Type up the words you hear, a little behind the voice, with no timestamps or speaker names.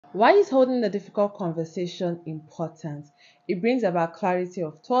Why is holding a difficult conversation important? It brings about clarity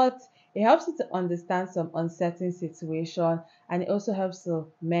of thought. It helps you to understand some uncertain situation, and it also helps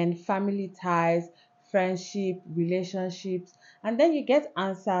to mend family ties, friendship, relationships, and then you get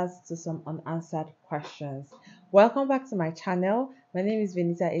answers to some unanswered questions. Welcome back to my channel. My name is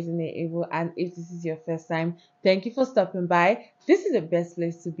Venita Ezine Evo, and if this is your first time, thank you for stopping by. This is the best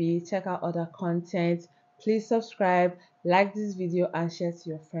place to be. Check out other content. Please subscribe, like this video, and share to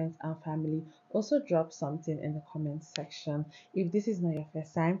your friends and family. Also drop something in the comment section. If this is not your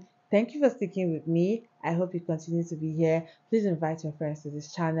first time, thank you for sticking with me. I hope you continue to be here. Please invite your friends to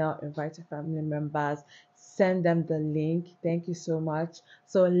this channel, invite your family members, send them the link. Thank you so much.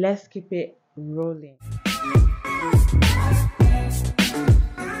 So let's keep it rolling.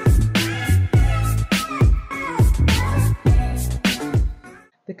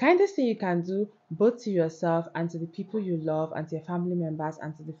 The kindest thing you can do, both to yourself and to the people you love, and to your family members,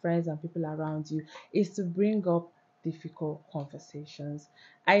 and to the friends and people around you, is to bring up difficult conversations.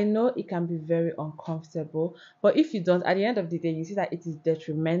 I know it can be very uncomfortable, but if you don't, at the end of the day, you see that it is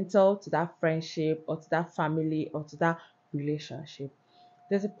detrimental to that friendship or to that family or to that relationship.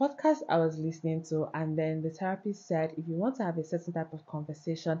 There's a podcast I was listening to, and then the therapist said if you want to have a certain type of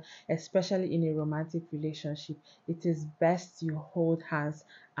conversation, especially in a romantic relationship, it is best you hold hands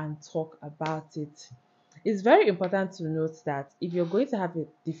and talk about it. It's very important to note that if you're going to have a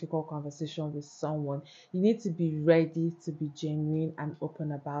difficult conversation with someone, you need to be ready to be genuine and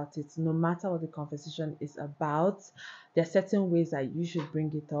open about it. No matter what the conversation is about, there are certain ways that you should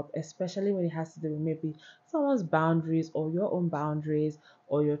bring it up, especially when it has to do with maybe someone's boundaries or your own boundaries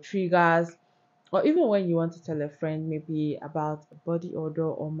or your triggers, or even when you want to tell a friend maybe about body odor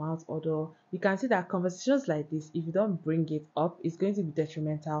or mouth odor. You can see that conversations like this, if you don't bring it up, it's going to be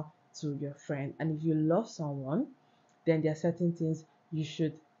detrimental to your friend. And if you love someone, then there are certain things you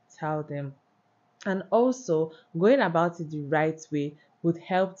should tell them. And also, going about it the right way would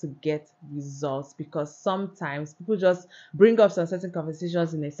help to get results, because sometimes people just bring up some certain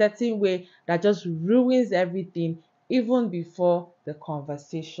conversations in a certain way that just ruins everything even before the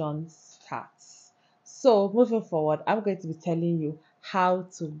conversation starts. So, moving forward, I'm going to be telling you how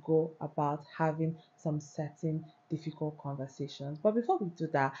to go about having some certain difficult conversations. But before we do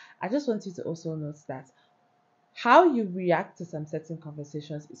that, I just want you to also note that how you react to some certain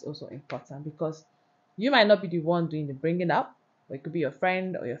conversations is also important, because you might not be the one doing the bringing up, but it could be your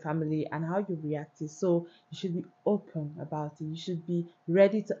friend or your family, and how you react is so you should be open about it. You should be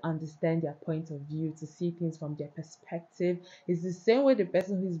ready to understand their point of view, to see things from their perspective. It's the same way the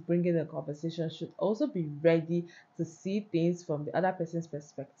person who is bringing the conversation should also be ready to see things from the other person's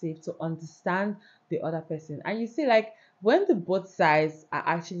perspective, to understand the other person. And you see, like, when the both sides are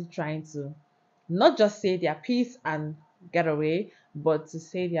actually trying to not just say their piece and get away, but to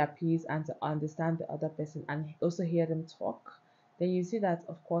say their piece and to understand the other person and also hear them talk, then you see that,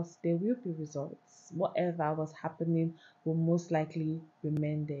 of course, there will be results. Whatever was happening will most likely be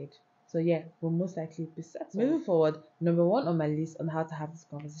mended. So, yeah, will most likely be settled. Moving forward, number one on my list on how to have this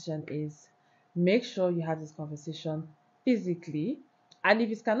conversation is make sure you have this conversation physically. And if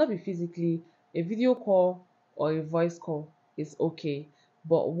it cannot be physically, a video call or a voice call is okay.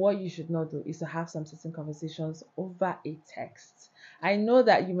 But what you should not do is to have some certain conversations over a text. I know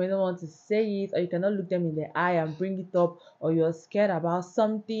that you may not want to say it, or you cannot look them in the eye and bring it up, or you're scared about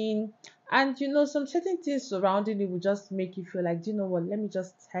something. And some certain things surrounding it will just make you feel like, do you know what, let me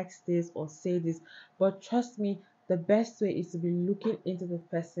just text this or say this. But trust me, the best way is to be looking into the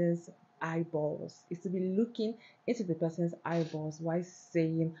person's eyeballs, is to be looking into the person's eyeballs while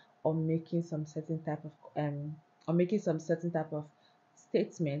saying or making some certain type of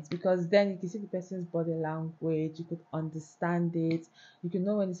statements, because then you can see the person's body language, you could understand it, you can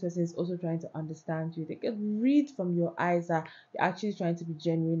know when this person is also trying to understand you. They can read from your eyes that you're actually trying to be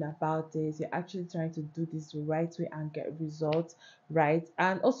genuine about this, you're actually trying to do this the right way and get results, right?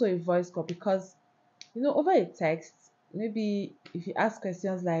 And also a voice call, because over a text, maybe if you ask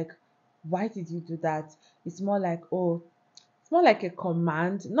questions like, why did you do that, it's more like, oh, it's more like a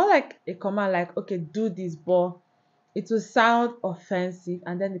command, not like a command like, okay, do this, but it will sound offensive,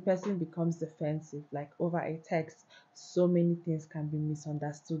 and then the person becomes defensive. Like over a text, so many things can be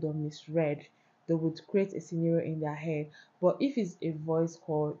misunderstood or misread. They would create a scenario in their head. But if it's a voice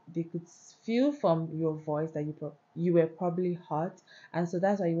call, they could feel from your voice that you were probably hurt, and so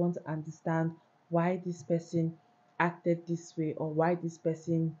that's why you want to understand why this person acted this way, or why this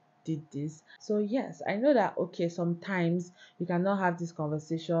person did this. So yes, I know that, okay, sometimes you cannot have this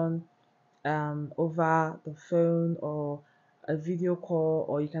conversation over the phone, or a video call,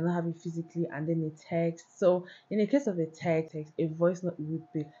 or you cannot have it physically and then a text. So in the case of a text, a voice note would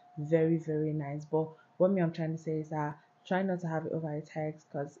be very, very nice. But what me I'm trying to say is that try not to have it over a text,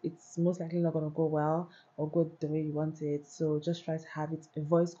 because it's most likely not going to go well or go the way you want it. So just try to have it a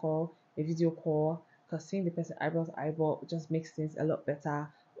voice call, a video call, because seeing the person eyeball to eyeball just makes things a lot better,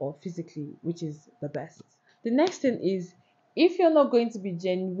 or physically, which is the best. The next thing is, if you're not going to be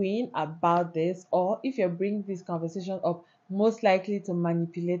genuine about this, or if you're bringing this conversation up most likely to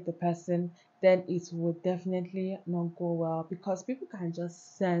manipulate the person, then it will definitely not go well, because people can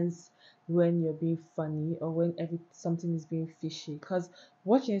just sense when you're being funny or when something is being fishy. Because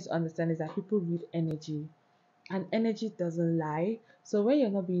what you need to understand is that people read energy, and energy doesn't lie. So when you're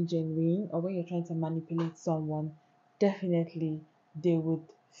not being genuine, or when you're trying to manipulate someone, definitely they would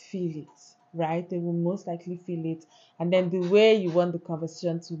feel it, right? They will most likely feel it. And then the way you want the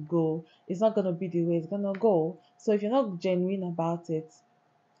conversation to go is not going to be the way it's going to go. So if you're not genuine about it,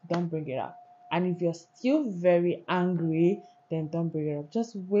 don't bring it up. And if you're still very angry, then don't bring it up.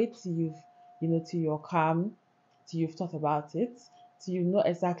 Just wait till till you're calm, till you've thought about it, till you know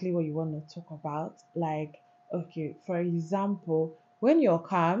exactly what you want to talk about. Like, okay, for example, when you're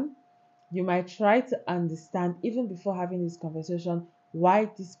calm, you might try to understand, even before having this conversation, why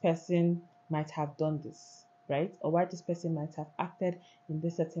this person might have done this, right? Or why this person might have acted in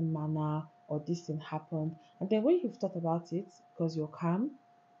this certain manner, or this thing happened. And then when you've thought about it, because you're calm,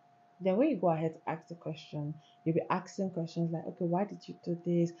 then when you go ahead to ask the question, you'll be asking questions like, okay, why did you do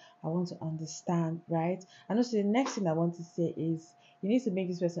this? I want to understand, right? And also the next thing I want to say is, you need to make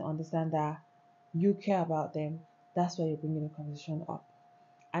this person understand that you care about them. That's why you're bringing the conversation up.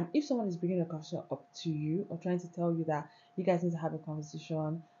 And if someone is bringing a conversation up to you, or trying to tell you that you guys need to have a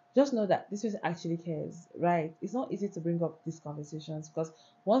conversation, just know that this person actually cares, right? It's not easy to bring up these conversations, because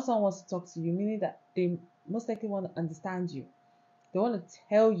once someone wants to talk to you, meaning that they most likely want to understand you. They want to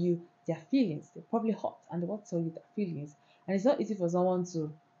tell you their feelings. They're probably hot and they want to tell you their feelings. And it's not easy for someone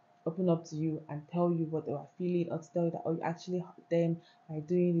to open up to you and tell you what they are feeling, or to tell you that, oh, you actually hurt them by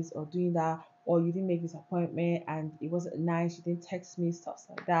doing this or doing that, or you didn't make this appointment and it wasn't nice, you didn't text me, stuff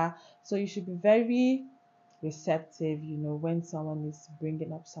like that. So you should be very receptive, when someone is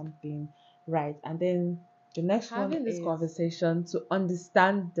bringing up something, right? And then the next one having this conversation to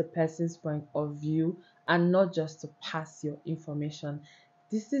understand the person's point of view, and not just to pass your information.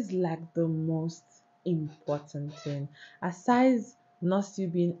 This is like the most important thing. Aside not still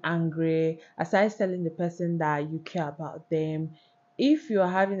being angry, aside telling the person that you care about them, if you're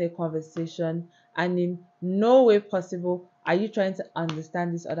having a conversation and in no way possible are you trying to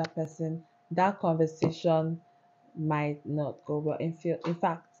understand this other person, that conversation might not go well. In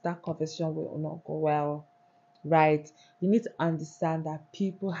fact, that conversation will not go well, right? You need to understand that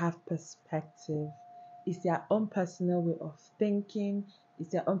people have perspective. It's their own personal way of thinking, it's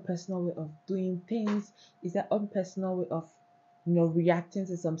their own personal way of doing things, it's their own personal way of reacting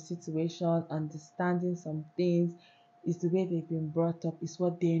to some situation, understanding some things. It's the way they've been brought up, it's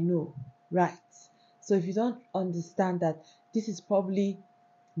what they know, right? So if you don't understand that this is probably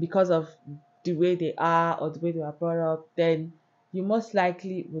because of the way they are or the way they were brought up, then you most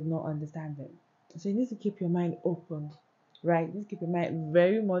likely would not understand them. So you need to keep your mind open, right? You need to keep your mind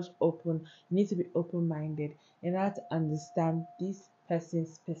very much open. You need to be open minded in order to understand this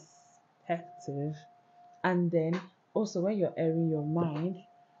person's perspective. And then also, when you're airing your mind,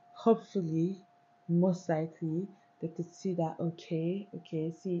 hopefully, most likely, they could see that, okay,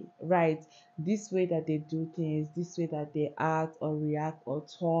 see, right, this way that they do things, this way that they act or react or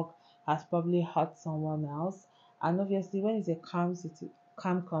talk has probably hurt someone else. And obviously, when it's a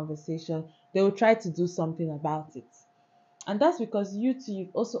calm conversation, they will try to do something about it. And that's because you've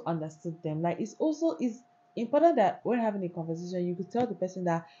also understood them. Like, it's also is important that when having a conversation, you could tell the person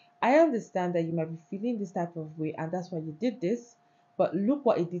that, I understand that you might be feeling this type of way and that's why you did this, but look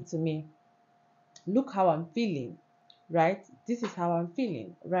what it did to me. Look how I'm feeling, right? This is how I'm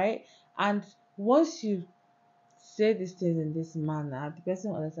feeling, right? And once you say these things in this manner, the person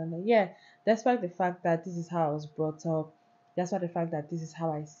will understand that, yeah, despite the fact that this is how I was brought up, despite the fact that this is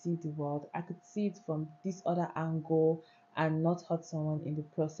how I see the world, I could see it from this other angle and not hurt someone in the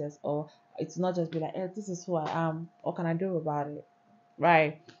process. Or it's not just be like, hey, this is who I am, what can I do about it,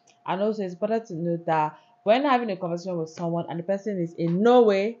 right? And also, it's better to know that when having a conversation with someone and the person is in no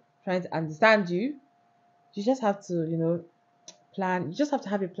way trying to understand you, you just have to, you just have to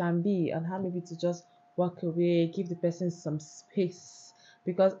have a plan B on how maybe to just walk away, give the person some space.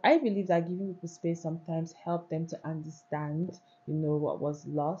 Because I believe that giving people space sometimes help them to understand, what was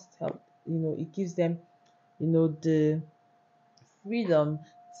lost. Help, it gives them, the freedom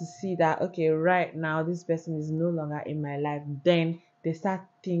to see that okay, right now this person is no longer in my life, then they start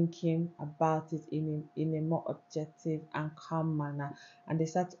thinking about it in a more objective and calm manner, and they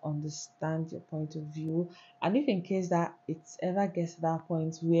start to understand your point of view. And if in case that it ever gets to that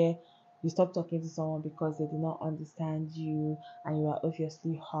point where you stop talking to someone because they do not understand you and you are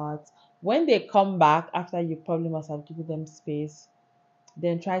obviously hurt, when they come back after you probably must have given them space,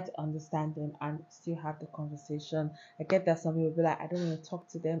 then try to understand them and still have the conversation. I get that some people will be like, I don't want to talk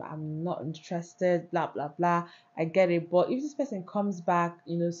to them, I'm not interested, blah blah blah. I get it. But if this person comes back,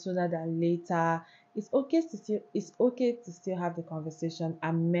 sooner than later, it's okay to still have the conversation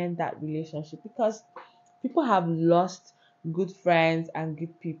and mend that relationship, because people have lost good friends and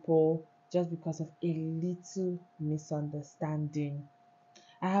good people just because of a little misunderstanding.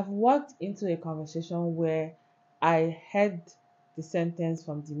 I have walked into a conversation where I heard the sentence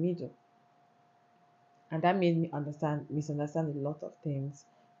from the middle, and that made me misunderstand a lot of things.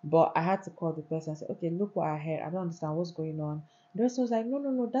 But I had to call the person and say, okay, look what I heard. I don't understand what's going on. The person was like, no,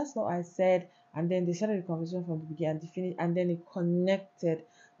 no, no, that's not what I said. And then they started the conversation from the beginning and they finished, and then it connected.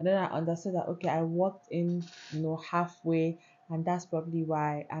 And then I understood that okay, I walked in, halfway, and that's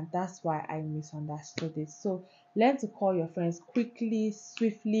why I misunderstood it. So learn to call your friends quickly,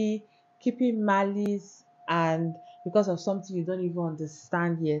 swiftly, keeping malice and because of something you don't even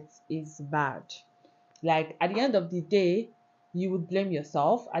understand yet is bad. Like at the end of the day, you would blame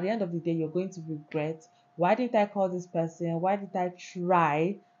yourself. At the end of the day, you're going to regret, why didn't I call this person? Why did I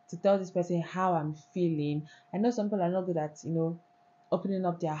try to tell this person how I'm feeling? I know some people are not good at, opening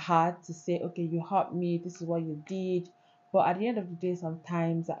up their heart to say, okay, you hurt me, this is what you did. But at the end of the day,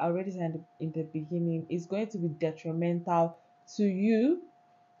 sometimes I already said in the beginning, it's going to be detrimental to you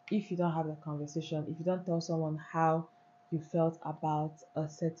if you don't have a conversation, if you don't tell someone how you felt about a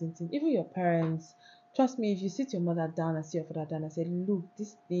certain thing, even your parents. Trust me, if you sit your mother down and sit your father down and say, look,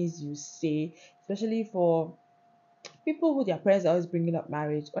 these things you say, especially for people who their parents are always bringing up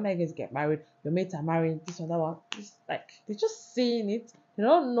marriage, when are you going to get married? Your mates are marrying, this or that one. It's like they're just saying it. They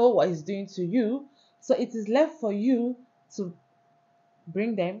don't know what it's doing to you. So it is left for you to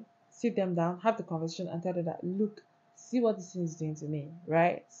bring them, sit them down, have the conversation, and tell them that look, see what this thing is doing to me,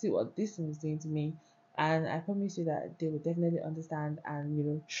 right? See what this thing is doing to me. And I promise you that they will definitely understand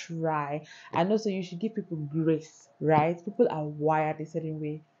and try. And also you should give people grace, right? People are wired a certain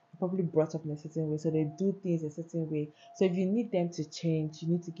way, probably brought up in a certain way, so they do things a certain way. So if you need them to change, you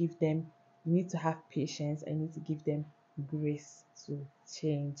need to have patience and you need to give them grace to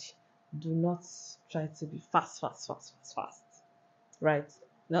change. Do not try to be fast, fast, fast, fast, fast, right?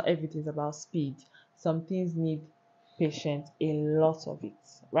 Not everything's about speed. Some things need patience, a lot of it,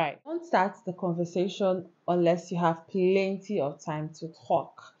 right? Don't start the conversation unless you have plenty of time to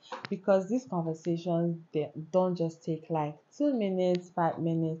talk, because these conversations, they don't just take like 2 minutes, 5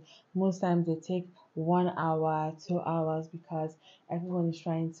 minutes. Most times they take 1 hour, 2 hours, because everyone is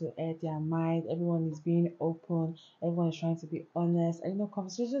trying to air their mind, everyone is being open, everyone is trying to be honest. And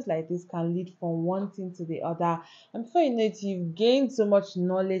conversations like this can lead from one thing to the other, and before you know it, you've gained so much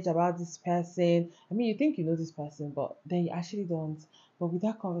knowledge about this person. I mean, you think you know this person, but then you actually don't. But with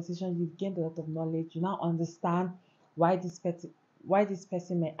that conversation, you've gained a lot of knowledge. You now understand why this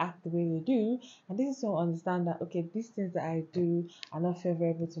person may act the way they do. And this is to understand that okay, these things that I do are not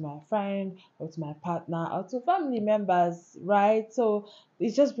favorable to my friend or to my partner or to family members, right? So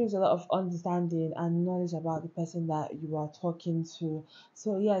it just brings a lot of understanding and knowledge about the person that you are talking to.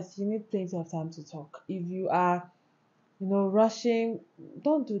 So yes, you need plenty of time to talk. If you are rushing,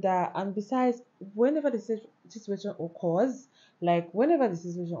 don't do that. And besides, whenever the situation occurs,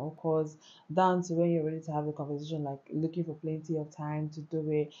 down to when you're ready to have a conversation, like looking for plenty of time to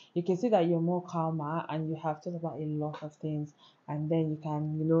do it, you can see that you're more calmer and you have thought about a lot of things, and then you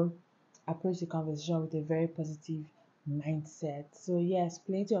can, approach the conversation with a very positive mindset. So yes,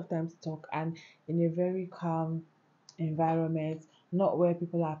 plenty of time to talk, and in a very calm environment, not where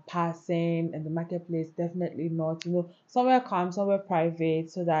people are passing in the marketplace, definitely not. Somewhere calm, somewhere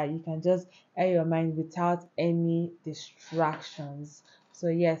private, so that you can just air your mind without any distractions. So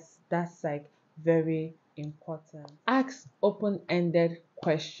yes, that's like very important. Ask open-ended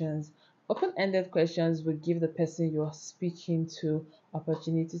questions. Open-ended questions will give the person you're speaking to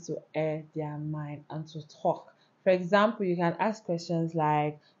opportunity to air their mind and to talk. For example, you can ask questions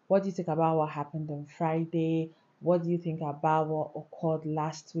like, what do you think about what happened on Friday? What do you think about what occurred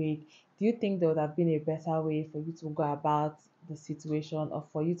last week? Do you think there would have been a better way for you to go about the situation or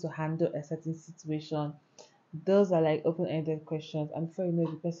for you to handle a certain situation? Those are like open-ended questions, and before you know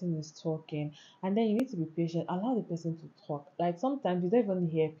it, the person is talking, and then you need to be patient, allow the person to talk. Like sometimes you don't even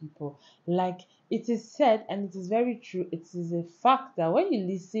hear people. Like it is said, and it is very true, it is a fact that when you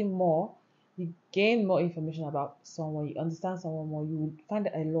listen more, you gain more information about someone, you understand someone more, you would find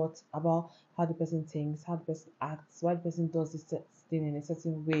a lot about how the person thinks, how the person acts, why the person does this thing in a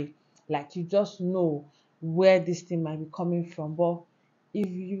certain way. Like you just know where this thing might be coming from. But if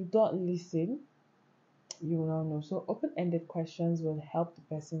you don't listen, you will not know. So open-ended questions will help the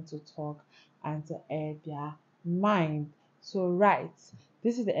person to talk and to air their mind. So right,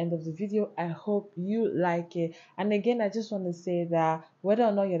 this is the end of the video. I hope you like it. And again, I just want to say that whether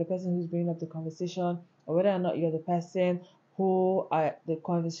or not you're the person who's bringing up the conversation, or whether or not you're the person who the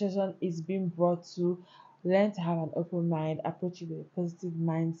conversation is being brought to, learn to have an open mind, approach it with a positive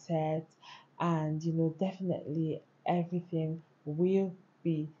mindset, and definitely everything will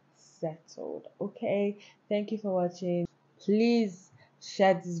be settled. Okay, thank you for watching. Please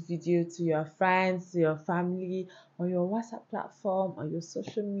share this video to your friends, to your family, on your WhatsApp platform, on your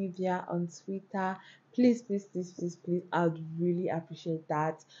social media, on Twitter. Please, please, please, please, please. I'd really appreciate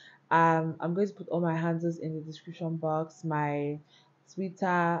that. I'm going to put all my handles in the description box, my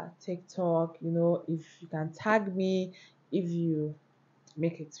Twitter, TikTok. If you can tag me, if you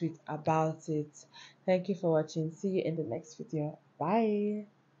make a tweet about it. Thank you for watching. See you in the next video. Bye.